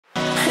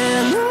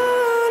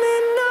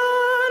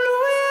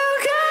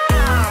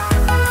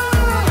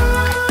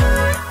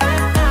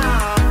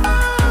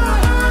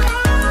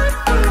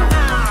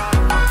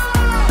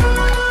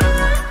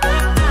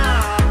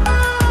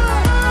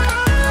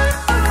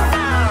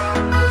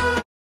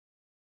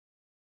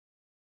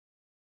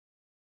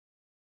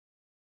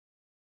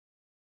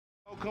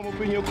Come up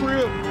in your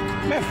crib?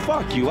 Man,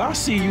 fuck you. I'll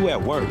see you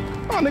at work.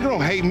 Oh, nigga,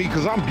 don't hate me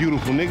because I'm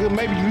beautiful, nigga.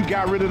 Maybe you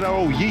got rid of that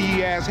old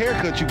yee ass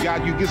haircut you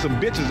got. You get some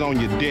bitches on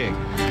your dick.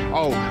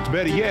 Oh,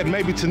 better yet,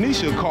 maybe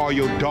Tanisha will call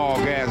your dog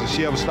ass if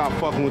she ever stop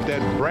fucking with that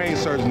brain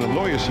surgeon, the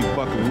lawyer she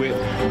fucking with.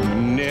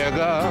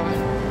 Nigga.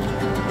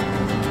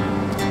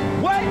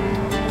 What?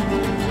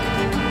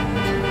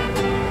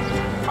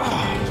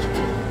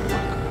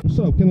 Oh. What's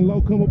up? Can a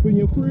low come up in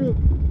your crib?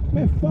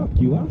 Man, fuck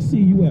you. I'll see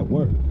you at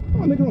work.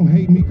 Oh, nigga, don't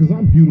hate me because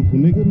I'm beautiful,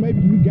 nigga. Maybe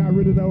you got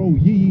rid of that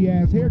old yee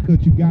ass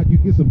haircut you got. You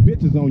get some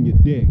bitches on your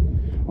dick.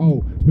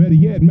 Oh, better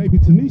yet, maybe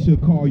Tanisha will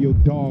call your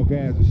dog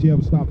ass if she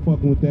ever stop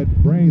fucking with that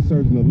brain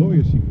surgeon, the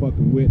lawyer she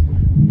fucking with.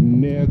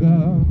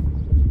 Nigga.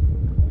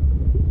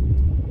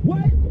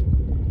 What?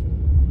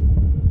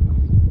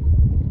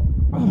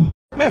 Oh,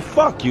 man,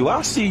 fuck you.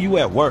 I'll see you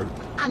at work.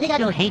 Oh, nigga,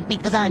 don't hate me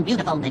because I'm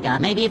beautiful,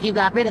 nigga. Maybe if you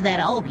got rid of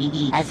that old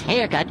yee ass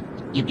haircut,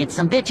 you get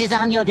some bitches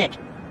on your dick.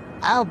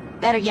 Oh,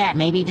 better yet,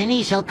 maybe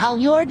Denise will call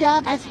your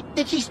dog as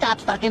if she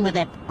stops fucking with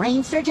that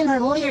brain surgeon or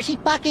lawyer she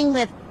fucking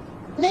with.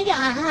 Nigga,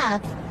 haha.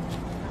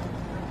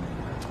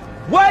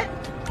 What?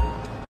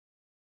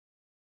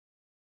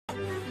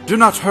 Do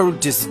not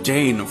hold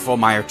disdain for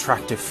my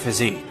attractive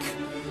physique.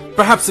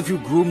 Perhaps if you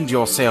groomed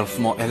yourself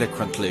more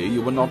eloquently,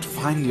 you would not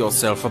find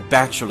yourself a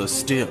bachelor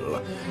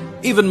still.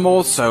 Even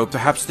more so,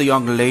 perhaps the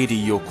young lady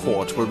you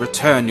court will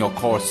return your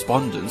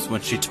correspondence when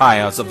she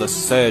tires of the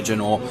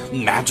surgeon or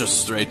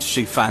magistrate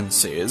she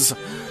fancies.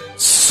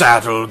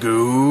 Saddle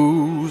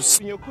goose.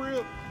 In your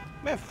crib?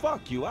 Man,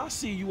 fuck you. I'll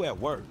see you at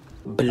work.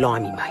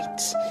 Blimey,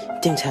 mate.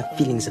 Don't have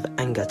feelings of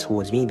anger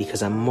towards me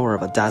because I'm more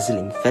of a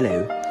dazzling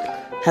fellow.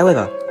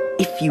 However,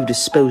 if you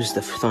dispose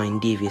of thine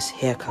devious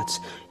haircuts,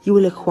 you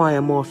will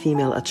acquire more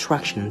female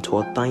attraction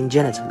toward thine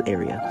genital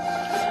area.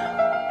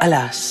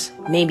 Alas,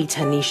 maybe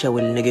Tanisha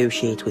will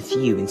negotiate with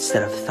you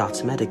instead of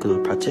that medical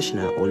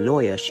practitioner or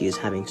lawyer she is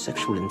having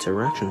sexual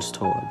interactions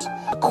towards.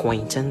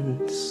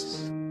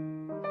 Acquaintance.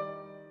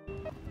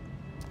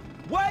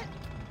 What?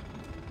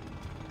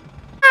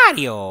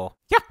 Mario!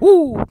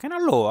 Yahoo! Can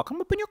allora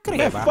come up in your crib?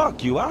 Man,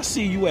 fuck you. I'll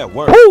see you at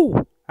work.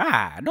 Ooh!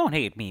 Ah, don't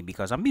hate me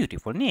because I'm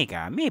beautiful,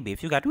 nigga. Maybe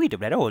if you got rid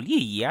of that old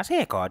yee-ass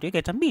haircut, you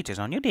get some bitches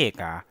on your dick.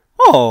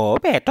 Oh,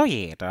 better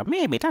yet,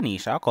 maybe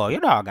Tanisha will call your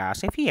dog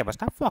ass if he ever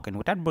stop fucking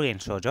with that brain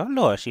surgeon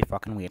lawyer she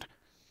fucking with.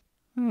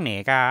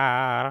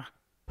 Nigga.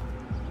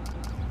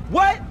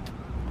 What?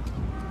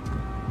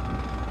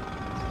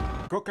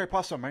 ¿Qué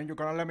pasa, man? You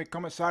gonna let me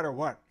come inside or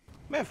what?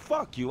 Man,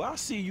 fuck you. I'll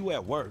see you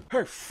at work.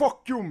 Hey,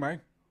 fuck you,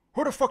 man.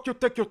 Who the fuck you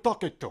think you're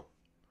talking to?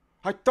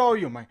 I told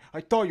you, man.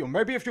 I told you.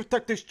 Maybe if you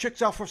take these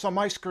chicks out for some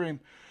ice cream,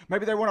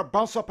 maybe they want to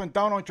bounce up and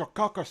down on your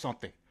cock or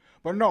something.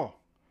 But no.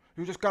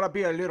 You just gotta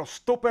be a little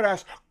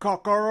stupid-ass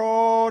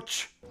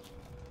cockroach.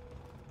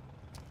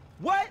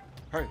 What?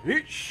 Hey,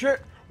 eat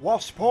shit,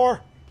 wasp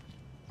whore.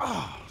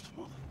 Oh,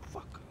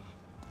 motherfucker.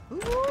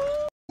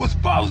 Let's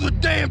follow the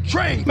damn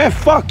train. Man,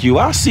 fuck you.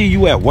 I'll see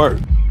you at work.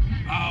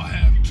 I'll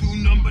have 2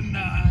 number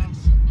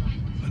 9s,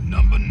 a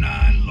number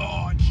 9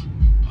 large,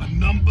 a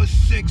number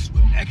 6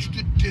 with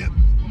extra dip,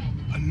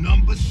 a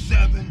number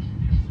 7,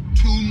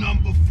 2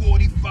 number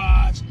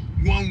 45s,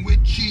 1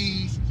 with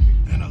cheese,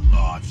 and a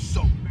large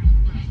soda.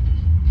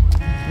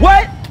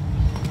 What?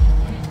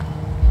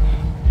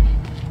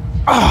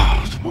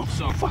 Oh,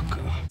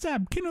 motherfucker. What's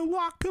up? Can a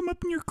lock come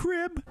up in your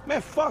crib?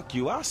 Man, fuck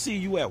you. I'll see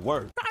you at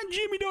work.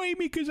 Jimmy, don't hate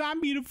me because I'm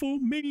beautiful.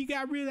 Maybe you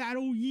got rid of that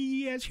old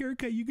yee-ass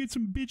haircut. You get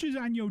some bitches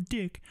on your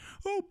dick.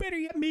 Oh, better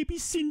yet, maybe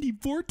Cindy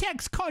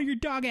Vortex call your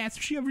dog ass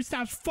if she ever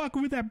stops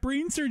fucking with that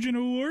brain surgeon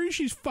or lawyer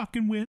she's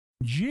fucking with.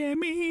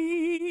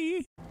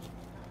 Jimmy.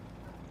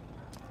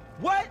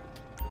 What?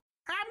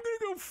 I'm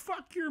gonna go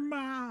fuck your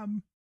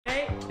mom.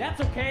 Hey,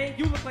 that's okay.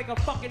 You look like a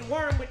fucking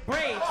worm with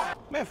braids.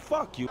 Man,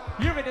 fuck you.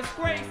 You're a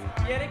disgrace.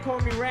 Yeah, they call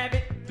me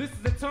Rabbit. This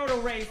is a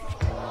turtle race.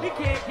 You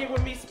can't get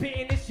with me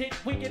spitting this shit,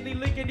 wickedly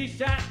lickety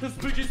shot, the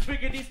spooky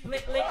spiggity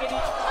split lickety.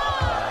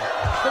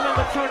 Then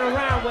I'ma turn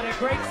around with a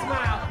great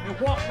smile and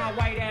walk my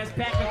white ass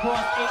back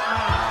across 8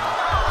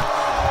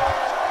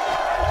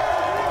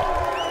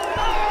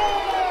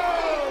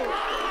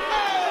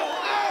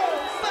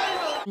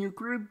 miles. In your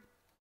crib?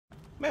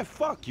 Man,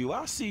 fuck you.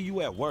 I'll see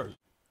you at work.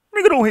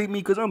 Nigga, don't hate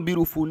me because I'm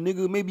beautiful,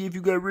 nigga. Maybe if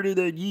you got rid of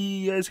that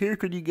yee-ass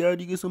haircut you got,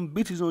 you get some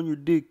bitches on your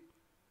dick.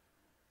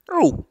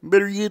 Oh,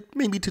 better yet,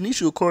 maybe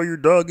Tanisha will call your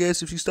dog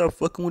ass if she stop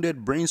fucking with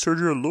that brain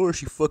surgeon or lawyer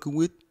she fucking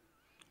with.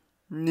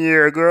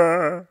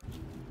 Nigga.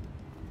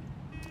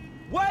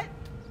 What?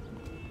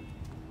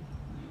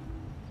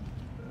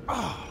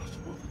 Oh,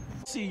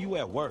 see you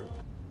at work.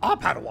 Ah,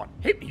 Padawan,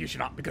 hate me you should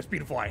not, because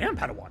beautiful I am,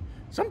 Padawan.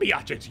 Some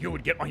biatches you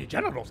would get on your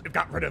genitals if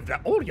got rid of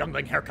that old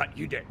youngling haircut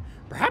you did.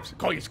 Perhaps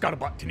call you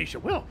scuttlebutt Tanisha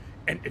will,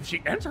 and if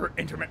she ends her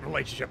intimate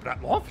relationship with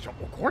that law official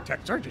or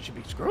cortex surgeon she'd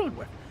be screwing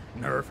with.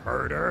 Nerve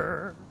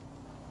herder.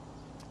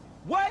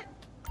 What?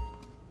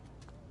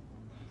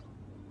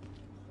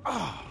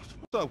 Oh,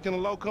 what's up? Can a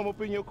low come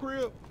up in your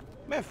crib?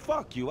 Man,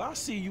 fuck you. I'll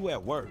see you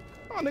at work.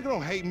 Oh, nigga,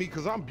 don't hate me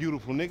because I'm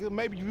beautiful, nigga.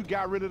 Maybe if you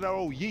got rid of that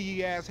old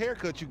yee-yee ass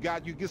haircut you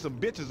got, you get some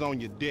bitches on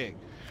your dick.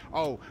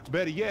 Oh,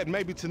 better yet,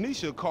 maybe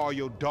Tanisha will call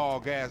your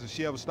dog ass if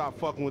she ever stop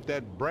fucking with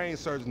that brain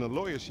surgeon, the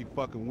lawyer she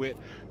fucking with,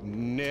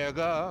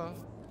 nigga.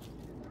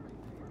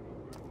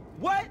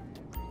 What?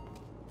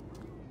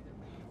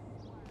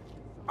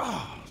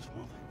 Oh,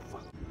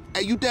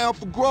 Hey, you down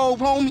for Grove,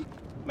 homie?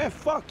 man,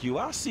 fuck you.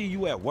 I'll see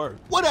you at work.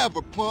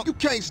 Whatever, punk. You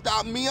can't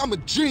stop me. I'm a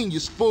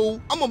genius,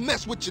 fool. I'ma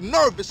mess with your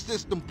nervous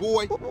system,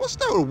 boy. What's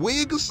that, a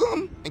wig or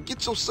something? And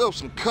get yourself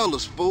some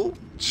colors, fool.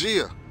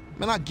 Yeah.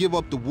 Man, I give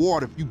up the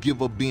water if you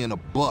give up being a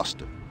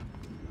buster.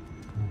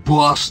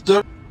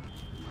 Buster?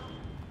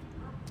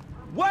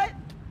 What?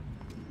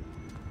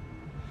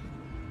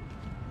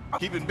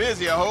 Keeping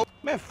busy, I hope.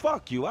 Man,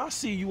 fuck you. I'll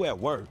see you at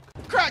work.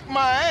 Crack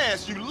my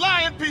ass, you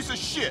lying piece of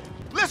shit.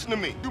 Listen to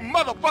me, you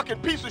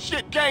motherfucking piece of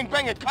shit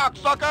gang-banging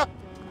cocksucker.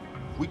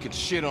 We can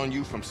shit on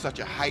you from such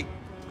a height,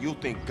 you'll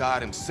think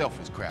God himself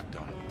has crapped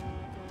on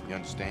you. You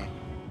understand?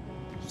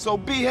 So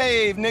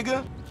behave,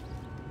 nigga.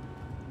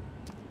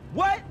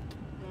 What?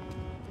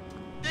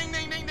 Ding,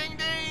 ding, ding, ding,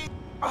 ding.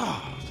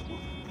 Oh,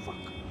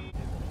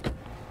 motherfucker.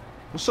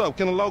 What's up?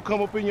 Can a low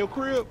come up in your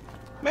crib?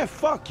 Man,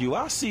 fuck you.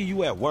 I'll see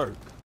you at work.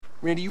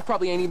 Randy, you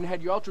probably ain't even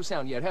had your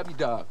ultrasound yet, have you,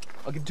 dog?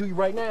 I'll give it to you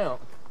right now.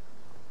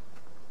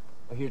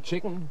 I hear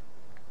chicken.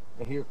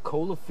 I hear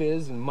cola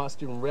fizz and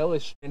mustard and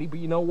relish, Randy, but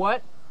you know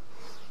what?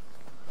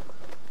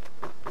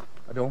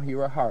 I don't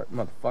hear a heart,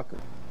 motherfucker.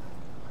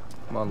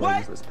 Come on,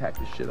 ladies, let's pack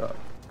this shit up.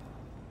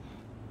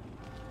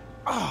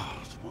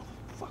 Oh,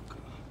 motherfucker.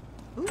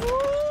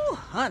 Ooh,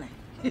 honey.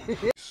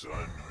 Son,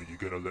 are you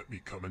gonna let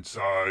me come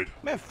inside?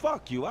 Man,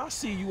 fuck you. I'll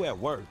see you at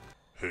work.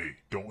 Hey,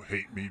 don't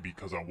hate me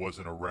because I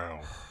wasn't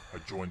around. I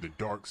joined the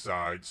dark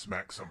side,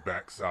 smacked some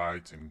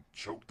backsides, and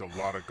choked a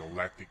lot of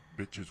galactic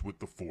bitches with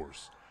the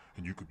Force.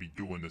 And you could be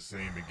doing the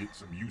same and get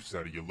some use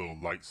out of your little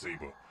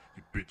lightsaber,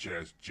 you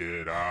bitch-ass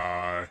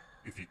Jedi.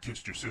 If you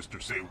kissed your sister,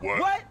 say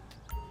what? What?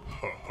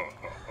 Ha ha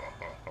ha ha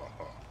ha ha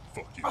ha.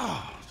 Fuck you.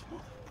 Oh,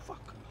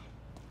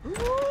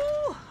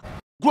 motherfucker. Ooh.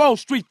 Grove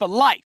Street for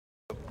life.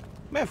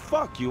 Man,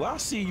 fuck you. I'll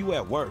see you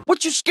at work.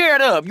 What you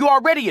scared of? You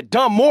already a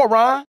dumb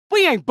moron.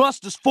 We ain't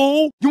busters,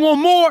 fool. You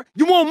want more?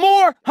 You want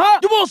more? Huh?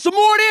 You want some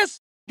more of this?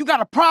 You got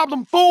a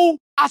problem, fool?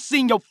 I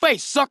seen your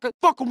face, sucker.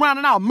 Fuck around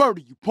and I'll murder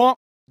you, punk.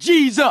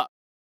 G's up.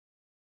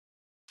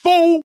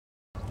 Fool.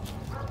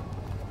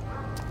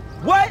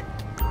 What?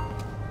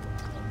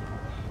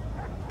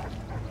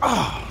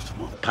 Oh,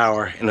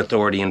 Power and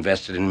authority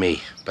invested in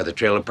me by the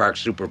Trailer Park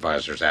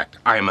Supervisors Act.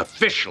 I am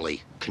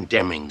officially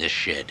condemning this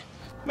shit.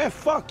 man,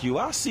 fuck you.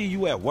 I'll see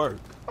you at work.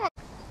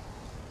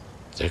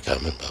 They're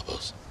coming,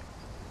 Bubbles.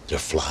 They're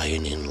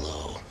flying in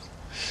low.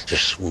 They're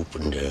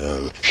swooping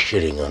down,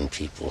 shitting on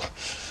people,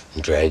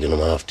 and dragging them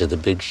off to the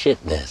big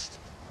shit nest.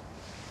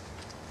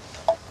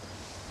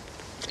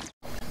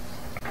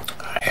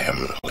 I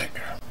am the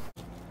liquor.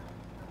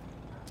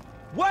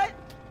 What?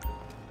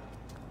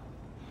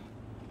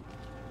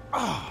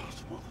 Oh,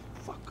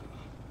 motherfucker.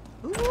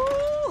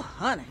 Ooh,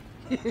 honey.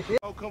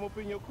 I'll come up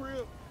in your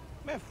crib?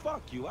 Man,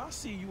 fuck you. I'll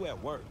see you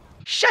at work.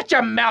 Shut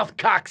your mouth,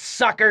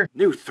 cocksucker.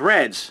 New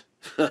threads?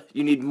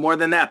 You need more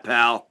than that,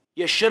 pal.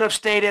 You should have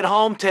stayed at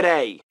home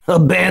today.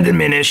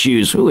 Abandonment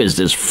issues. Who is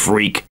this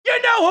freak?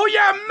 You know who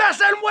you're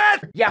messing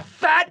with, you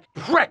fat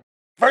prick.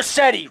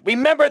 Versetti,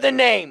 remember the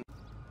name.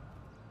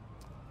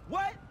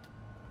 What?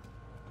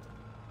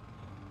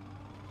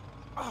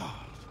 Oh,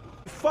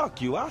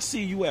 fuck you. I'll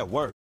see you at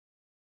work.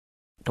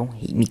 Don't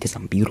hate me because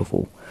I'm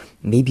beautiful.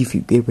 Maybe if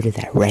you get rid of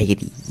that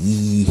raggedy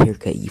yee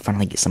haircut, you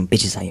finally get some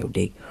bitches on your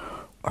dick.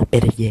 Or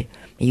better yet,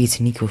 maybe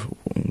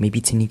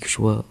Tanika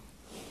will.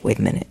 Wait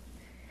a minute.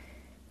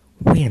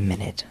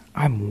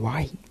 I'm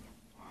white.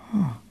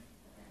 Huh.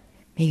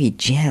 Maybe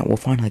Janet will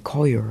finally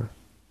call you her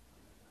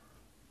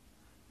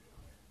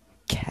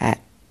cat.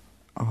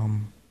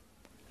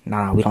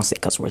 Nah, we don't say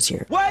cuss words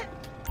here. What?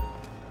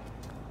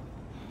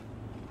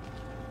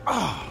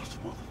 Oh,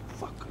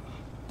 motherfucker.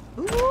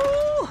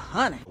 Ooh,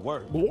 honey.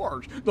 Word.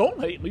 Lars, don't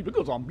hate me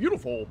because I'm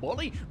beautiful,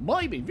 buddy.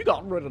 Maybe if you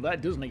got rid of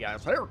that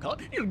Disney-ass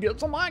haircut, you'd get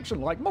some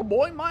action like my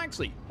boy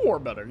Maxie. Or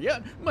better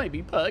yet,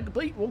 maybe Peg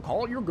Pete will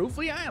call your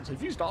goofy ass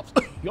if you stop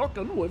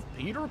yucking with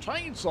Peter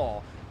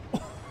Chainsaw.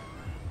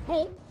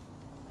 Oh.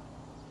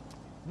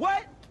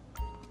 What?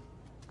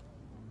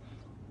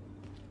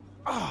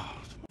 Oh,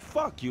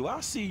 fuck you.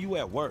 I'll see you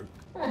at work.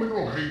 Oh, nigga,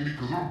 don't hate me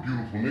because I'm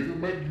beautiful, nigga.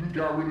 Maybe you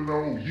got rid of that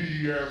old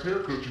yee-yee ass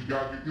haircut you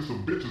got, you get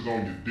some bitches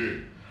on your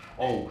dick.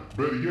 Oh,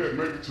 better yet,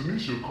 maybe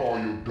Tanisha will call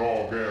your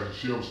dog ass if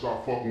she ever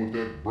stop fucking with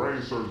that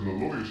brain surgeon,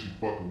 the lawyer she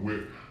fucking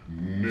with,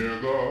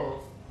 nigga.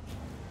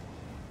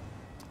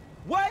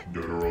 What?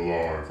 Dead or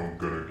alive, I'm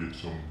gonna get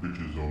some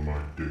bitches on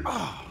my dick.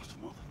 Oh,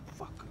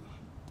 motherfucker.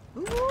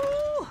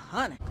 Ooh,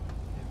 honey.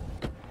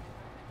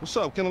 What's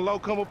up? Can a low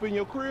come up in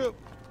your crib?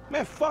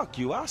 Man, fuck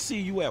you. I'll see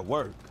you at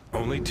work.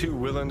 Only two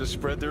willing to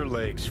spread their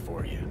legs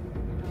for you.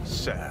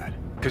 Sad.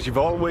 Because you've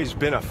always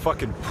been a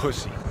fucking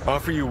pussy.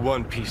 Offer you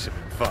one piece of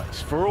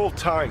advice. For old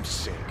time's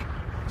sake,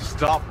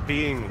 stop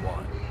being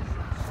one.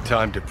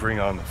 Time to bring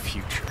on the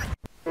future.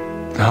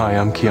 Hi,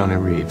 I'm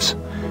Keanu Reeves.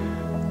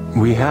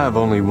 We have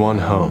only one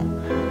home.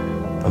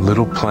 A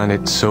little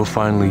planet so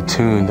finely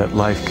tuned that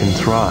life can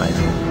thrive.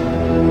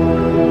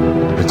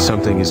 But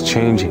something is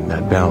changing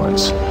that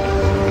balance.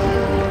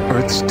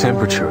 Earth's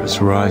temperature is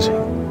rising,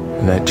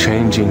 and that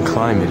changing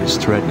climate is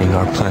threatening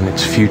our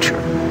planet's future.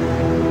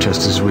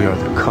 Just as we are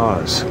the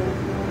cause,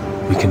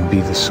 we can be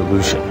the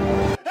solution.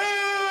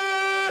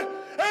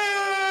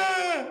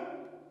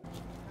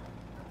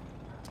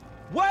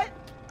 What?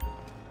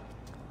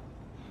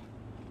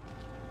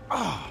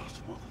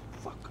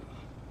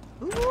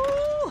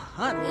 Ooh,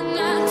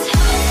 honey.